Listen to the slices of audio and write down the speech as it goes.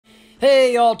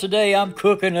Hey y'all, today I'm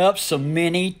cooking up some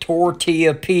mini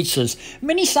tortilla pizzas.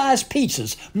 Mini-sized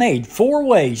pizzas made 4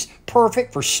 ways,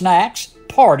 perfect for snacks,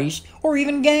 parties, or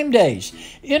even game days.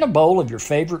 In a bowl of your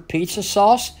favorite pizza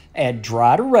sauce, add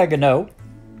dried oregano,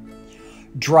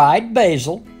 dried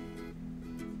basil,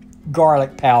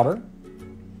 garlic powder,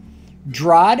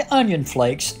 dried onion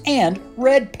flakes, and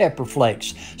red pepper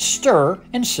flakes. Stir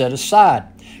and set aside.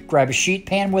 Grab a sheet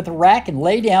pan with a rack and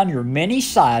lay down your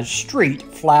mini-sized street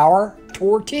flour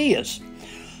tortillas.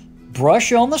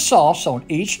 Brush on the sauce on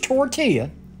each tortilla,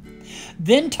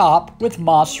 then top with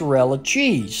mozzarella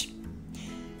cheese.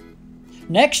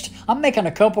 Next, I'm making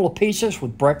a couple of pizzas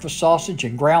with breakfast sausage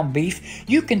and ground beef.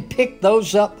 You can pick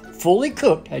those up fully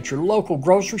cooked at your local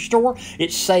grocery store.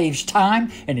 It saves time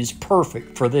and is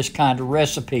perfect for this kind of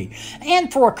recipe.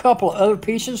 And for a couple of other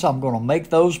pieces, I'm going to make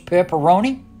those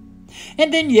pepperoni.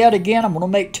 And then yet again, I'm going to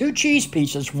make 2 cheese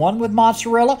pizzas, one with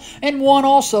mozzarella and one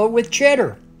also with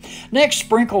cheddar. Next,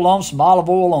 sprinkle on some olive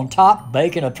oil on top,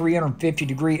 bake in a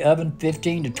 350-degree oven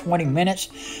 15 to 20 minutes.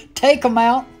 Take them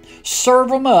out, serve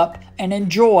them up, and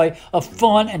enjoy a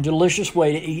fun and delicious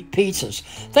way to eat pizzas.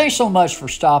 Thanks so much for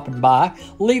stopping by.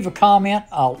 Leave a comment.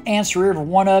 I'll answer every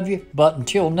one of you. But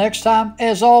until next time,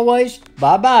 as always,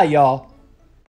 bye-bye, y'all.